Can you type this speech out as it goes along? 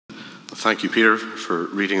Thank you, Peter, for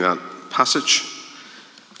reading that passage.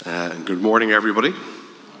 And good morning, everybody.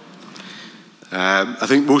 I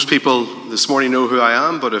think most people this morning know who I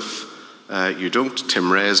am, but if you don't,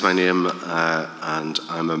 Tim Wray is my name, and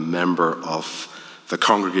I'm a member of the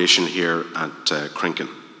congregation here at Crinkin.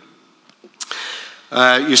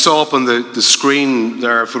 You saw up on the screen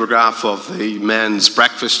there a photograph of the men's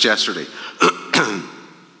breakfast yesterday.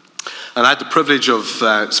 And I had the privilege of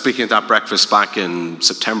speaking at that breakfast back in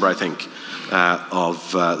September, I think,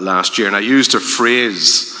 of last year. And I used a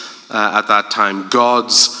phrase at that time,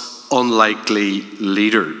 God's unlikely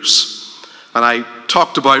leaders. And I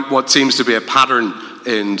talked about what seems to be a pattern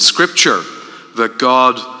in Scripture, that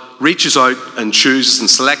God reaches out and chooses and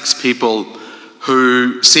selects people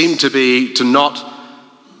who seem to not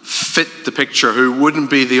fit the picture, who wouldn't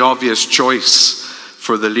be the obvious choice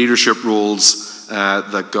for the leadership roles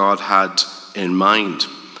that God had in mind.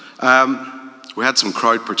 We had some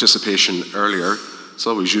crowd participation earlier. It's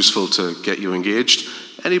always useful to get you engaged.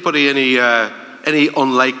 Anybody, any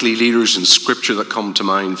unlikely leaders in Scripture that come to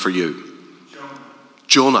mind for you?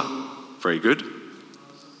 Jonah. Very good.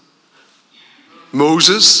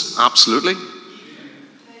 Moses, absolutely.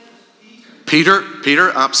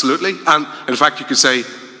 Peter, absolutely. And in fact, you could say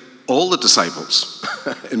all the disciples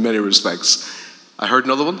in many respects. I heard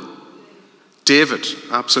another one. David,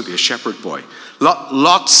 absolutely, a shepherd boy.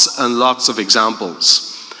 Lots and lots of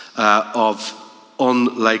examples of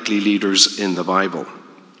unlikely leaders in the Bible.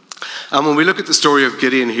 And when we look at the story of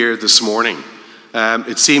Gideon here this morning,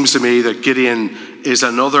 it seems to me that Gideon is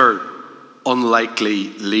another unlikely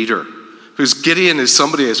leader. Because Gideon is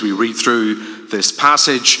somebody, as we read through this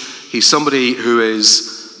passage, he's somebody who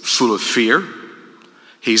is full of fear.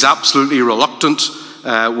 He's absolutely reluctant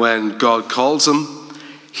when God calls him.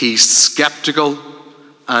 He's skeptical,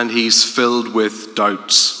 and he's filled with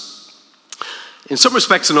doubts. In some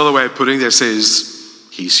respects, another way of putting this is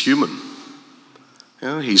he's human. You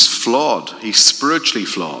know, he's flawed. He's spiritually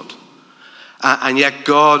flawed. And yet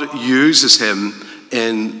God uses him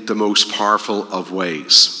in the most powerful of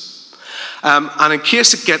ways. And in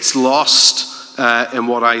case it gets lost in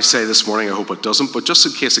what I say this morning, I hope it doesn't, but just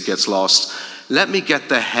in case it gets lost, let me get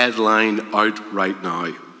the headline out right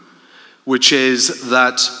now, which is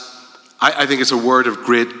that I think it's a word of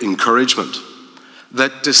great encouragement,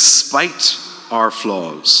 that despite our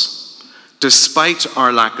flaws, despite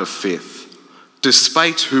our lack of faith,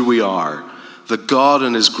 despite who we are, that God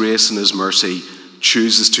in his grace and his mercy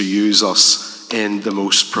chooses to use us in the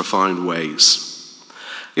most profound ways.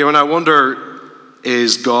 You know, and I wonder,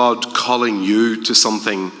 is God calling you to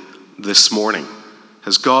something this morning?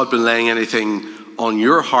 Has God been laying anything on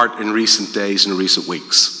your heart in recent days and recent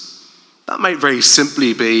weeks? That might very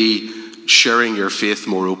simply be sharing your faith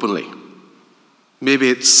more openly. Maybe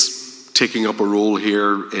it's taking up a role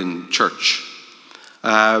here in church.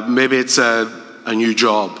 Maybe it's a new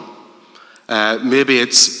job. Maybe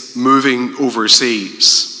it's moving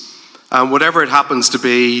overseas. And whatever it happens to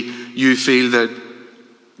be, you feel that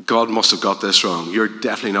God must have got this wrong. You're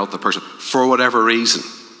definitely not the person, for whatever reason.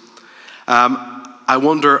 I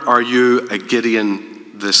wonder, are you a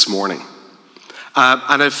Gideon this morning?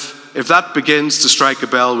 And if that begins to strike a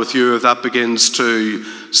bell with you, if that begins to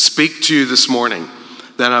speak to you this morning,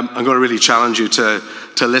 then I'm going to really challenge you to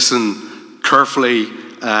listen carefully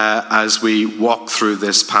as we walk through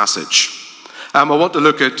this passage. I want to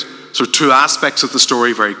look at sort of two aspects of the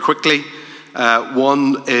story very quickly.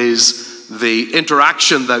 One is the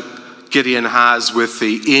interaction that Gideon has with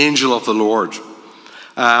the angel of the Lord,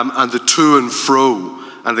 and the to and fro,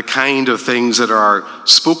 and the kind of things that are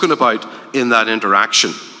spoken about in that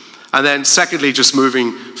interaction. And then secondly, just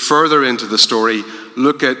moving further into the story,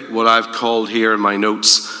 look at what I've called here in my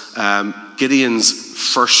notes,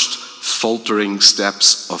 Gideon's first faltering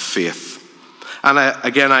steps of faith. And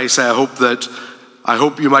I say, I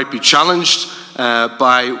hope you might be challenged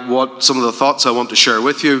by what some of the thoughts I want to share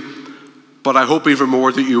with you, but I hope even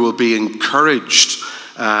more that you will be encouraged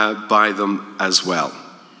by them as well.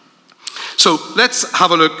 So let's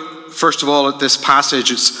have a look, first of all, at this passage.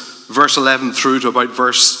 It's verse 11 through to about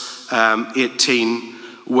verse 18,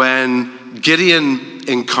 when Gideon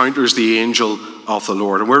encounters the angel of the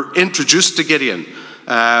Lord. And we're introduced to Gideon.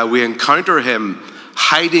 We encounter him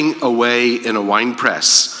hiding away in a wine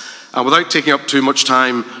press. And without taking up too much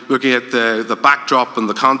time looking at the backdrop and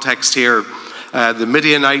the context here, the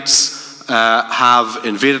Midianites have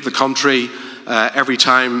invaded the country. Every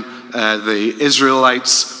time the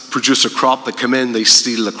Israelites produce a crop, they come in, they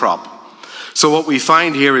steal the crop. So what we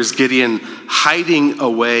find here is Gideon hiding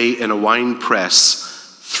away in a wine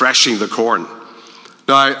press, threshing the corn.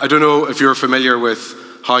 Now, I don't know if you're familiar with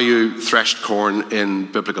how you threshed corn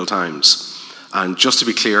in biblical times. And just to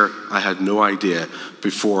be clear, I had no idea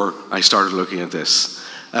before I started looking at this.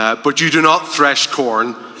 But you do not thresh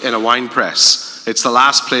corn in a wine press. It's the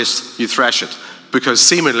last place you thresh it, because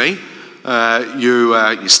seemingly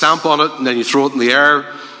you stamp on it and then you throw it in the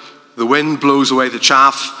air. The wind blows away the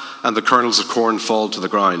chaff and the kernels of corn fall to the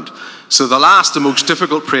ground. So the last and most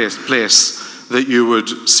difficult place that you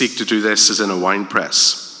would seek to do this is in a wine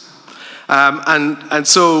press. And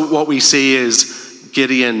so what we see is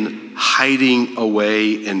Gideon hiding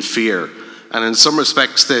away in fear. And in some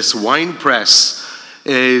respects, this wine press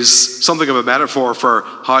is something of a metaphor for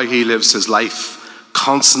how he lives his life,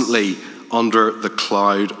 constantly under the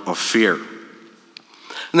cloud of fear.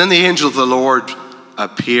 And then the angel of the Lord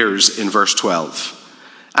appears in verse 12.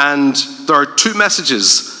 And there are two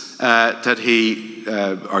messages that he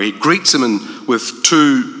greets him with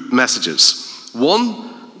two messages. One,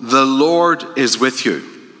 the Lord is with you.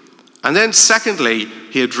 And then secondly,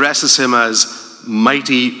 he addresses him as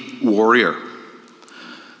mighty warrior.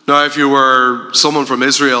 Now, if you were someone from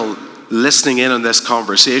Israel listening in on this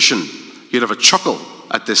conversation, you'd have a chuckle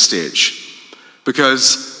at this stage,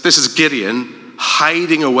 because this is Gideon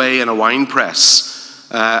hiding away in a wine press,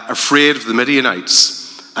 afraid of the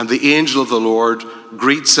Midianites, and the angel of the Lord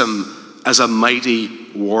greets him as a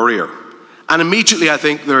mighty warrior. And immediately I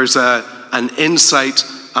think there's an insight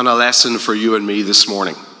and a lesson for you and me this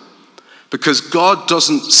morning, because God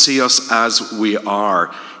doesn't see us as we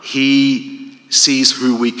are. He sees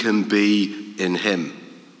who we can be in him.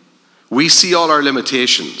 We see all our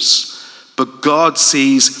limitations, but God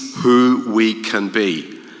sees who we can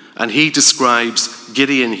be. And he describes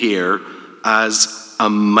Gideon here as a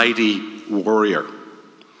mighty warrior.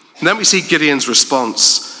 And then we see Gideon's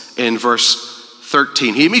response in verse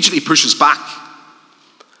 13. He immediately pushes back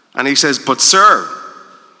and he says, "But sir,"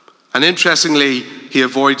 and interestingly, he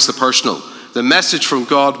avoids the personal. The message from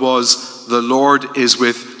God was, "The Lord is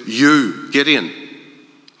with you, Gideon."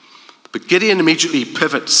 But Gideon immediately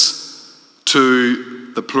pivots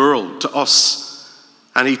to the plural, to us,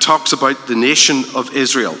 and he talks about the nation of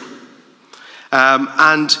Israel.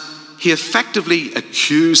 And he effectively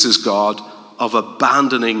accuses God of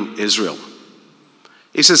abandoning Israel.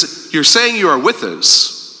 He says, "You're saying you are with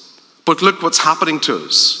us, but look what's happening to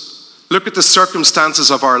us. Look at the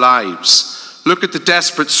circumstances of our lives. Look at the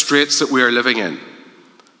desperate straits that we are living in.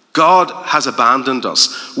 God has abandoned us.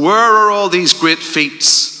 Where are all these great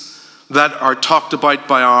feats that are talked about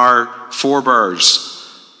by our forebears?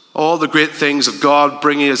 All the great things of God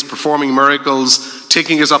bringing us, performing miracles,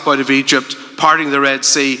 taking us up out of Egypt, parting the Red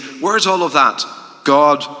Sea. Where's all of that?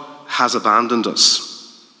 God has abandoned us."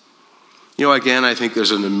 You know, again, I think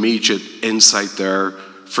there's an immediate insight there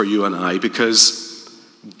for you and I, because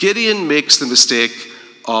Gideon makes the mistake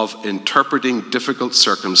of interpreting difficult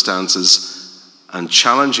circumstances and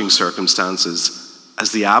challenging circumstances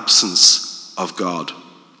as the absence of God.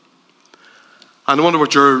 And I wonder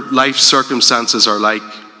what your life circumstances are like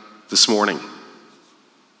this morning.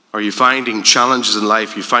 Are you finding challenges in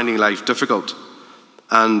life? Are you finding life difficult?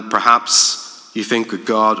 And perhaps you think that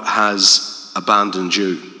God has abandoned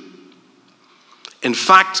you. In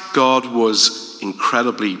fact, God was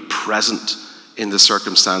incredibly present in the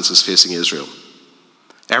circumstances facing Israel.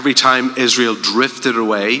 Every time Israel drifted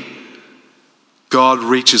away, God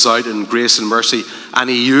reaches out in grace and mercy, and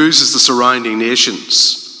he uses the surrounding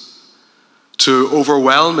nations to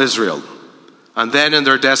overwhelm Israel. And then in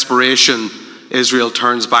their desperation, Israel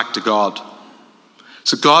turns back to God.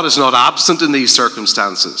 So God is not absent in these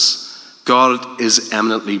circumstances. God is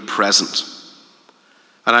eminently present.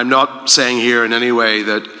 And I'm not saying here in any way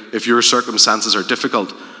that if your circumstances are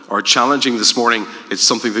difficult or challenging this morning, it's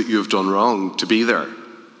something that you've done wrong to be there.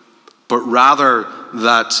 But rather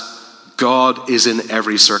that God is in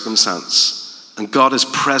every circumstance, and God is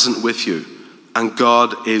present with you, and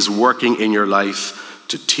God is working in your life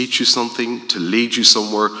to teach you something, to lead you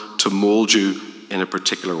somewhere, to mold you in a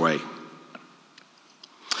particular way.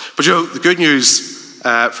 But you know, the good news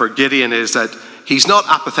for Gideon is that he's not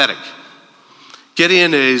apathetic.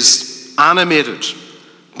 Gideon is animated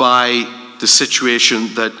by the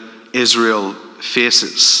situation that Israel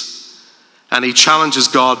faces. And he challenges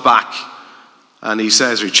God back. And he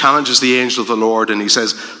challenges the angel of the Lord, and he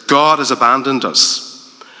says, God has abandoned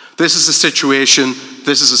us. This is a situation,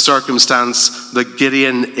 this is a circumstance that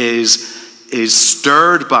Gideon is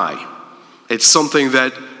stirred by. It's something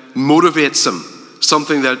that motivates him,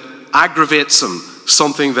 something that aggravates him,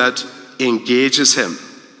 something that engages him.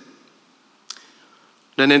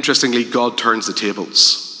 Then interestingly, God turns the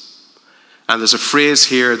tables. And there's a phrase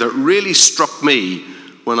here that really struck me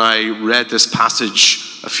when I read this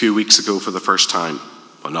passage a few weeks ago for the first time.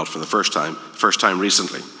 Well, not for the first time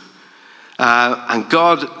recently. And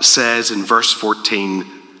God says in verse 14,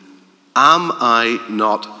 am I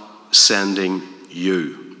not sending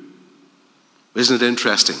you? Isn't it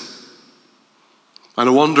interesting? And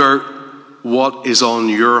I wonder what is on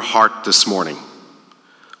your heart this morning.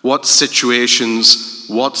 What situations,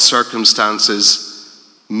 what circumstances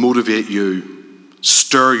motivate you,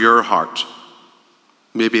 stir your heart?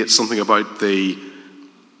 Maybe it's something about the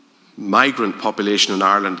migrant population in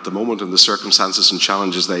Ireland at the moment and the circumstances and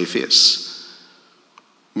challenges they face.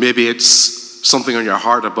 Maybe it's something on your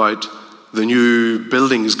heart about the new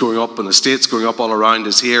buildings going up and estates going up all around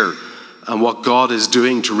us here and what God is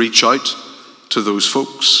doing to reach out to those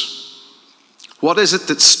folks. What is it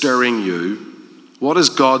that's stirring you? What is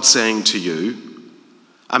God saying to you?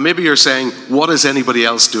 And maybe you're saying, what is anybody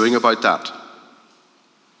else doing about that?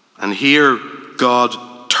 And here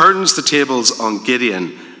God turns the tables on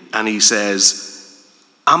Gideon and he says,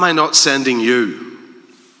 am I not sending you?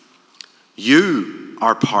 You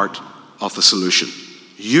are part of the solution.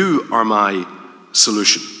 You are my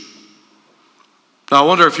solution. Now I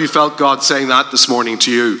wonder if you felt God saying that this morning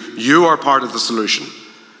to you. You are part of the solution.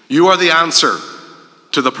 You are the answer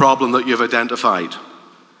to the problem that you've identified.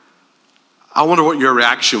 I wonder what your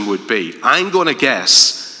reaction would be. I'm going to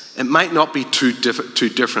guess it might not be too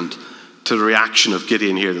different to the reaction of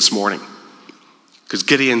Gideon here this morning. Because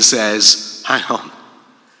Gideon says, hang on,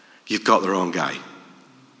 you've got the wrong guy.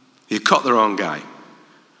 You've got the wrong guy.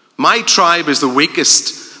 My tribe is the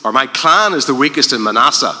weakest, or my clan is the weakest in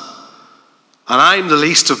Manasseh, and I'm the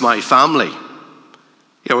least of my family.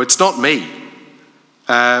 It's not me.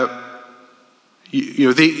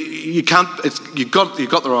 You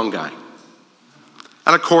got the wrong guy.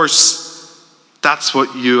 And of course, that's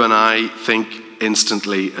what you and I think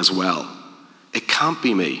instantly as well. It can't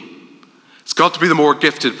be me. It's got to be the more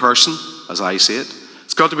gifted person, as I see it.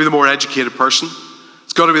 It's got to be the more educated person.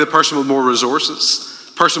 It's got to be the person with more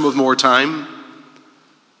resources, person with more time,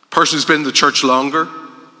 person who's been in the church longer.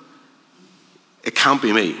 It can't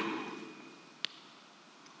be me.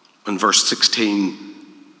 In verse 16,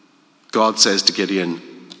 God says to Gideon,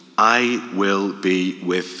 I will be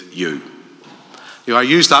with you. I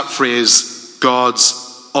use that phrase,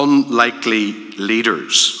 God's unlikely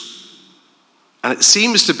leaders. And it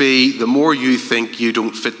seems to be the more you think you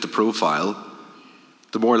don't fit the profile,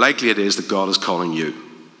 the more likely it is that God is calling you.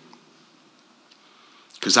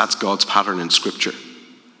 Because that's God's pattern in Scripture.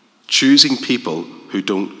 Choosing people who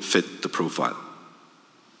don't fit the profile.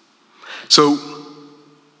 So,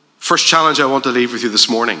 first challenge I want to leave with you this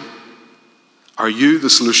morning. Are you the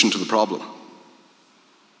solution to the problem?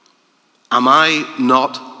 Am I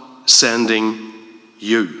not sending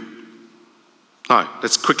you? Now,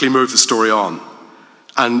 let's quickly move the story on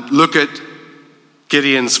and look at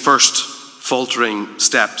Gideon's first faltering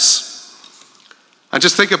steps. And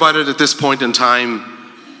just think about it at this point in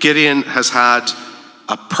time. Gideon has had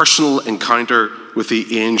a personal encounter with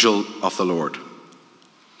the angel of the Lord.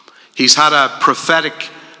 He's had a prophetic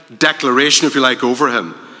declaration, if you like, over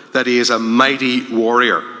him that he is a mighty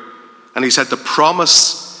warrior. And he's had the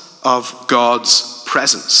promise of God's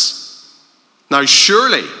presence. Now,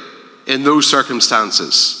 surely, in those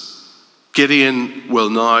circumstances, Gideon will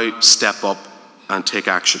now step up and take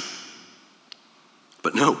action.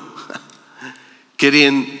 But no.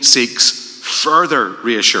 Gideon seeks further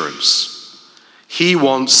reassurance. He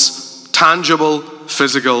wants tangible,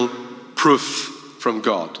 physical proof from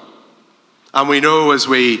God. And we know if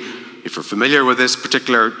we're familiar with this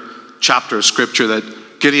particular chapter of Scripture,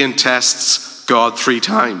 that Gideon tests God 3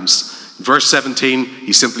 times. In verse 17,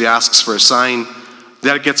 he simply asks for a sign.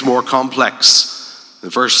 Then it gets more complex. In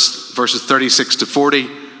verses 36 to 40,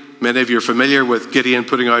 many of you are familiar with Gideon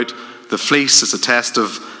putting out the fleece as a test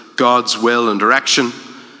of God's will and direction.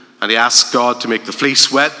 And he asks God to make the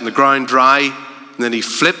fleece wet and the ground dry. And then he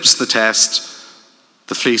flips the test,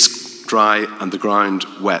 the fleece dry and the ground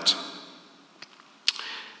wet.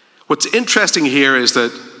 What's interesting here is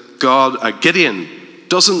that Gideon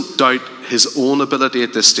doesn't doubt his own ability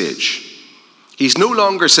at this stage. He's no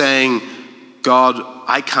longer saying, God,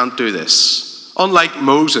 I can't do this. Unlike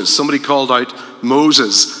Moses, somebody called out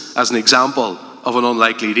Moses as an example of an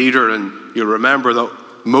unlikely leader, and you'll remember that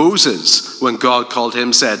Moses, when God called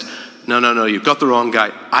him, said, No, you've got the wrong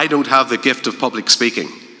guy. I don't have the gift of public speaking.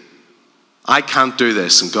 I can't do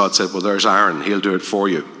this. And God said, well, there's Aaron. He'll do it for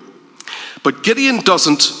you. But Gideon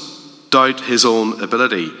doesn't doubt his own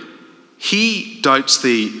ability. He doubts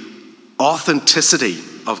the authenticity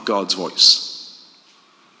of God's voice.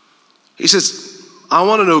 He says, I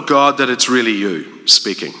want to know, God, that it's really you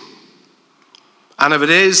speaking. And if it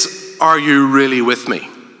is, are you really with me?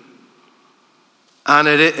 And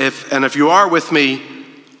if you are with me,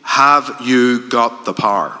 have you got the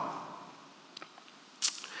power?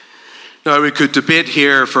 Now, we could debate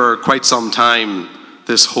here for quite some time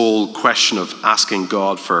this whole question of asking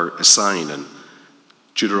God for a sign. And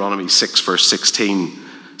Deuteronomy 6 verse 16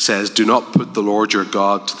 says, do not put the Lord your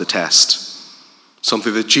God to the test.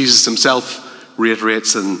 Something that Jesus himself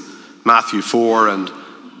reiterates in Matthew 4 and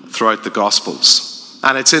throughout the Gospels.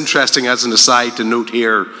 And it's interesting, as an aside, to note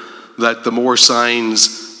here that the more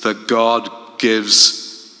signs that God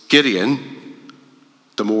gives Gideon,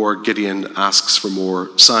 the more Gideon asks for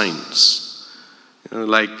more signs.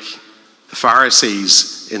 Like the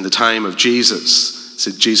Pharisees in the time of Jesus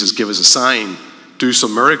said, Jesus, give us a sign, do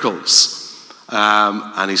some miracles.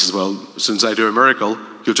 And he says, well, since I do a miracle,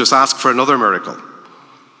 you'll just ask for another miracle.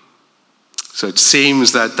 So it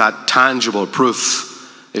seems that that tangible proof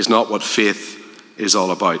is not what faith is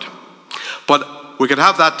all about. But we could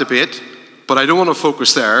have that debate, but I don't want to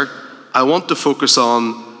focus there. I want to focus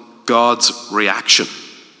on God's reaction.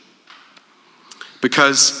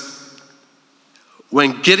 Because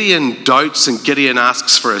when Gideon doubts and Gideon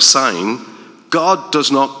asks for a sign, God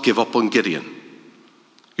does not give up on Gideon.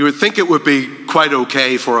 You would think it would be quite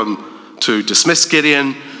okay for him to dismiss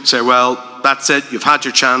Gideon, say, well, that's it, you've had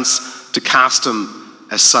your chance, to cast him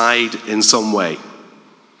aside in some way.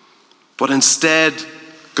 But instead,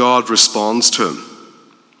 God responds to him.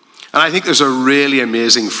 And I think there's a really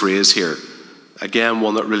amazing phrase here. Again,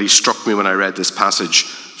 one that really struck me when I read this passage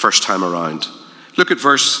first time around. Look at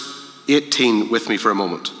verse 18 with me for a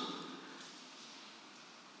moment.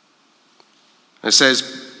 It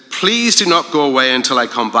says, please do not go away until I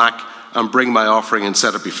come back and bring my offering and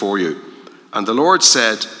set it before you. And the Lord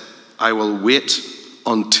said, I will wait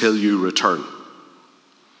until you return.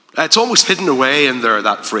 It's almost hidden away in there,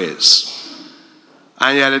 that phrase.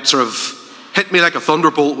 And yet it sort of hit me like a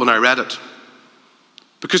thunderbolt when I read it.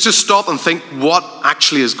 Because just stop and think what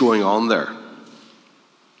actually is going on there.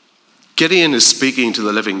 Gideon is speaking to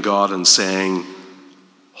the living God and saying,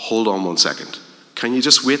 hold on one second. Can you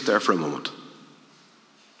just wait there for a moment?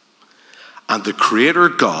 And the Creator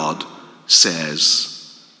God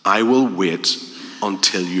says, I will wait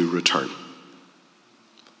until you return.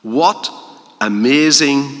 What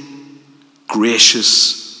amazing,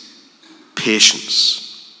 gracious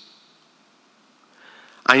patience.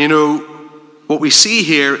 And you know, what we see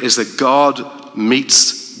here is that God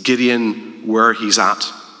meets Gideon where he's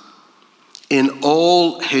at. In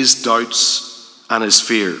all his doubts and his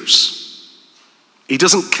fears. He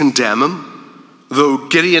doesn't condemn him, though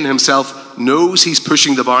Gideon himself knows he's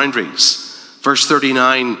pushing the boundaries. Verse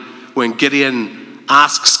 39, when Gideon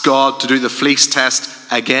asks God to do the fleece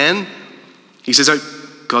test again, he says, oh,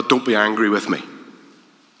 God, don't be angry with me.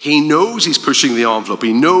 He knows he's pushing the envelope.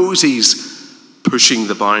 He knows he's pushing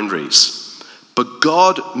the boundaries. But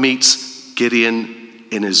God meets Gideon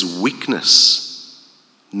in his weakness,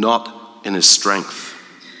 not in his strength.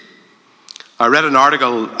 I read an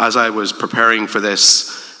article as I was preparing for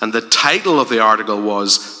this, and the title of the article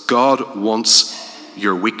was, God wants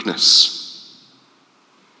your weakness.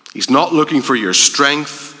 He's not looking for your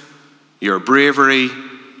strength, your bravery,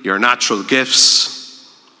 your natural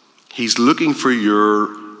gifts. He's looking for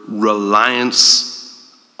your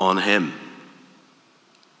reliance on him.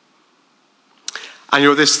 And you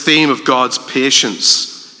know, this theme of God's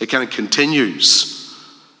patience, it kind of continues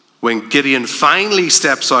when Gideon finally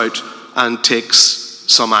steps out and takes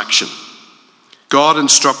some action. God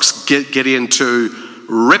instructs Gideon to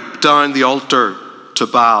rip down the altar to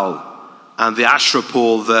Baal and the Asherah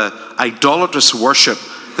pole, the idolatrous worship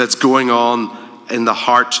that's going on in the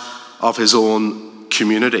heart of his own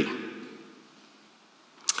community.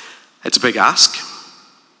 It's a big ask,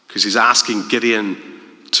 because he's asking Gideon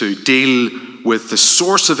to deal with the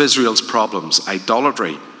source of Israel's problems,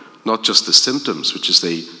 idolatry, not just the symptoms, which is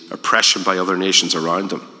the oppression by other nations around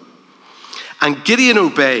them. And Gideon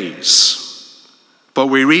obeys, but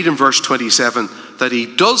we read in verse 27 that he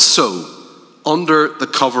does so under the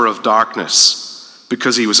cover of darkness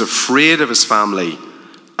because he was afraid of his family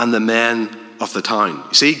and the men of the town.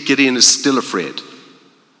 You see, Gideon is still afraid.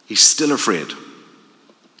 He's still afraid.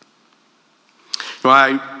 Now,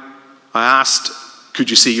 I asked,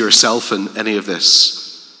 could you see yourself in any of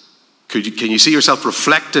this? Can you see yourself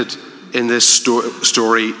reflected in this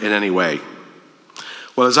story in any way?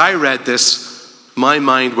 Well, as I read this, my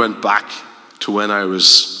mind went back to when I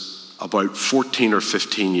was about 14 or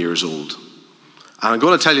 15 years old. And I'm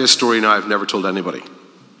going to tell you a story now I've never told anybody.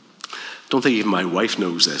 Don't think even my wife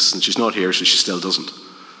knows this, and she's not here, so she still doesn't.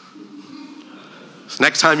 So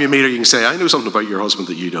next time you meet her, you can say, I know something about your husband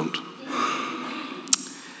that you don't.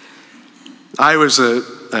 I was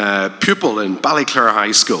pupil in Ballyclare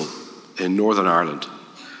High School in Northern Ireland.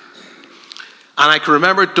 And I can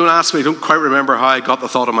remember, don't ask me, I don't quite remember how I got the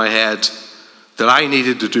thought in my head that I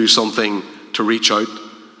needed to do something to reach out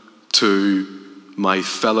to my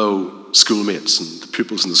fellow schoolmates and the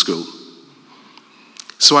pupils in the school.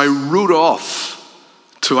 So I wrote off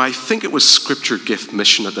to, I think it was Scripture Gift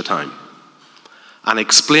Mission at the time, and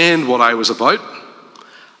explained what I was about.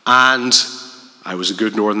 And I was a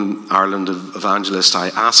good Northern Ireland evangelist. I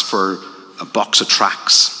asked for a box of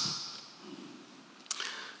tracts.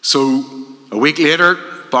 So a week later,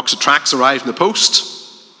 a box of tracts arrived in the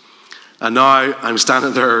post, and now I'm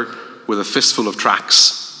standing there with a fistful of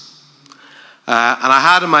tracts. And I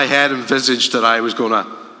had in my head envisaged that I was going to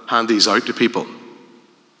hand these out to people.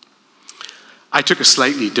 I took a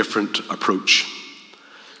slightly different approach.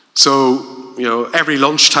 So, every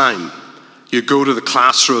lunchtime, you'd go to the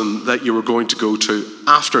classroom that you were going to go to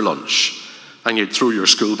after lunch, and you'd throw your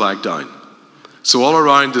school bag down. So all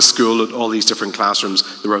around the school, at all these different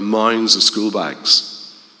classrooms, there were mounds of school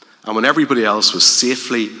bags. And when everybody else was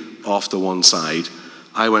safely off to one side,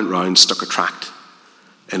 I went round, stuck a tract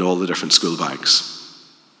in all the different school bags.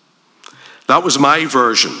 That was my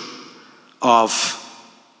version of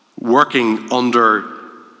working under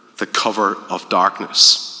the cover of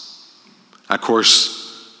darkness. Of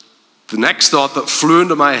course, the next thought that flew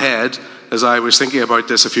into my head as I was thinking about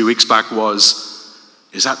this a few weeks back was,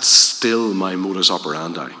 is that still my modus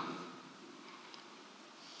operandi?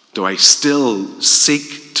 Do I still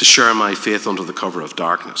seek to share my faith under the cover of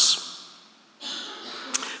darkness?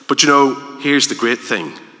 But here's the great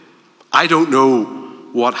thing. I don't know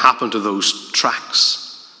what happened to those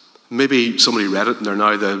tracts. Maybe somebody read it and they're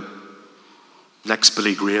now the next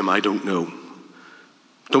Billy Graham, I don't know.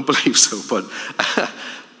 Don't believe so,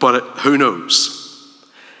 but who knows?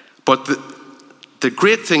 But the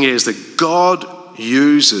great thing is that God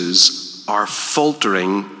uses our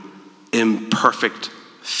faltering, imperfect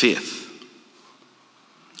faith.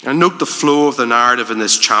 And note the flow of the narrative in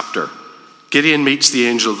this chapter. Gideon meets the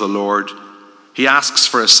angel of the Lord. He asks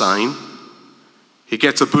for a sign. He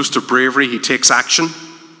gets a boost of bravery. He takes action.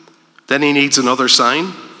 Then he needs another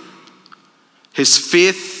sign. His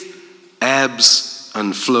faith ebbs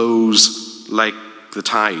and flows like the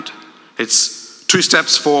tide. It's 2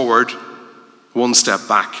 steps forward, 1 step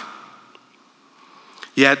back.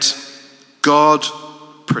 Yet God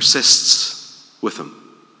persists with him,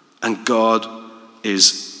 and God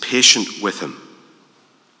is patient with him.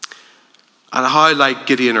 And how, like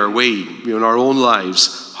Gideon, are we? In our own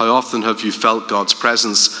lives, how often have you felt God's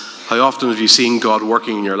presence? How often have you seen God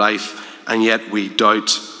working in your life, and yet we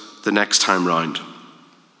doubt the next time round?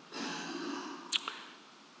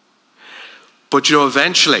 But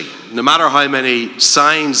eventually, no matter how many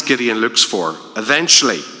signs Gideon looks for,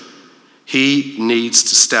 eventually he needs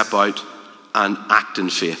to step out and act in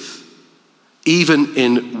faith, even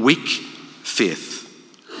in weak faith.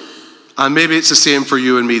 And maybe it's the same for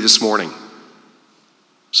you and me this morning.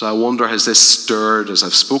 So I wonder, has this stirred, as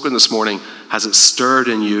I've spoken this morning, has it stirred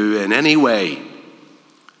in you in any way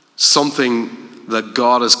something that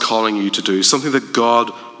God is calling you to do, something that God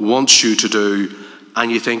wants you to do, and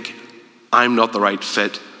you think, I'm not the right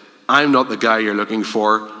fit, I'm not the guy you're looking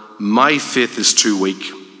for, my faith is too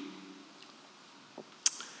weak?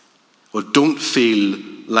 Well, don't feel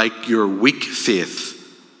like your weak faith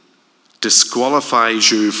disqualifies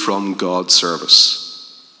you from God's service.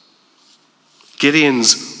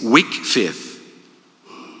 Gideon's weak faith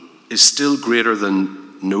is still greater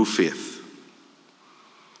than no faith.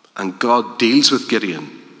 And God deals with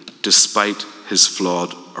Gideon despite his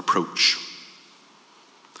flawed approach.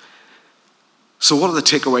 So what are the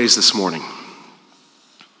takeaways this morning?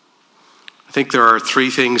 I think there are 3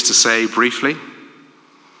 things to say briefly.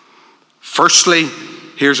 Firstly,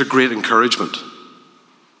 here's a great encouragement.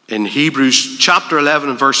 In Hebrews chapter 11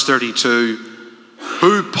 and verse 32,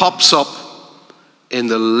 who pops up in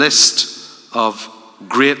the list of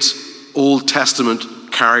great Old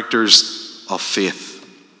Testament characters of faith?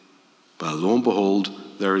 Well, lo and behold,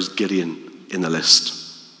 there is Gideon in the list.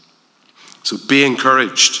 So be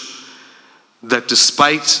encouraged that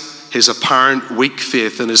despite his apparent weak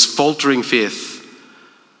faith and his faltering faith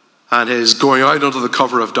and his going out under the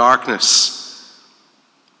cover of darkness,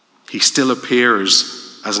 he still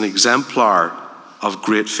appears as an exemplar of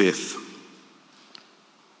great faith.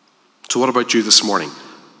 So what about you this morning?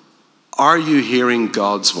 Are you hearing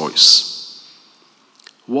God's voice?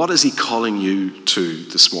 What is he calling you to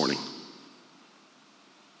this morning?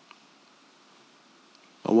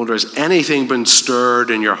 I wonder, has anything been stirred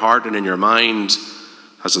in your heart and in your mind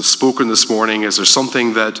as I've spoken this morning? Is there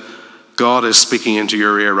something that God is speaking into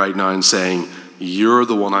your ear right now and saying, you're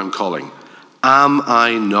the one I'm calling. Am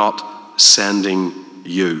I not sending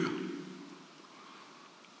you?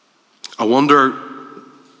 I wonder,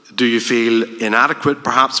 do you feel inadequate,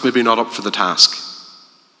 perhaps maybe not up for the task?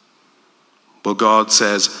 Well, God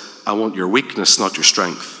says, I want your weakness, not your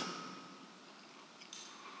strength.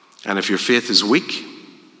 And if your faith is weak,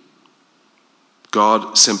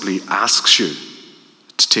 God simply asks you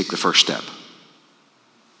to take the first step.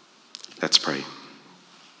 Let's pray.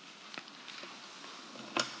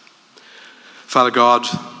 Father God,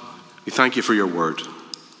 we thank you for your word.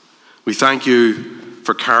 We thank you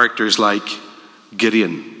for characters like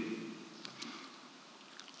Gideon,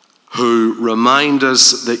 who remind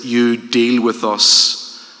us that you deal with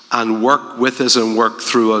us and work with us and work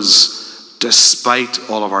through us despite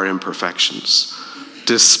all of our imperfections,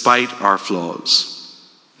 despite our flaws.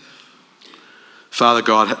 Father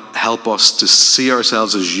God, help us to see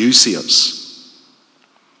ourselves as you see us.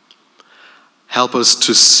 Help us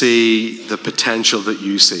to see the potential that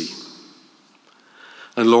you see.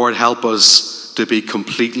 And Lord, help us to be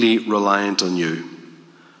completely reliant on you.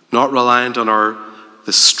 Not reliant on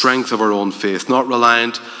the strength of our own faith, not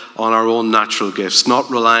reliant on our own natural gifts, not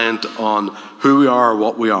reliant on who we are or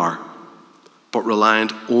what we are, but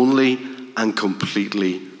reliant only and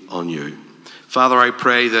completely on you. Father, I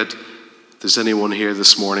pray that there's anyone here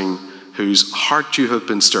this morning whose heart you have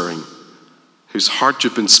been stirring, whose heart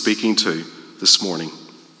you've been speaking to this morning.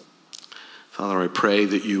 Father, I pray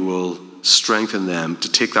that you will strengthen them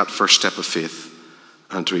to take that first step of faith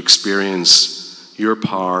and to experience your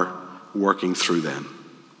power working through them.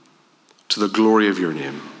 To the glory of your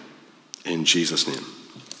name. In Jesus' name,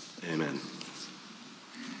 amen.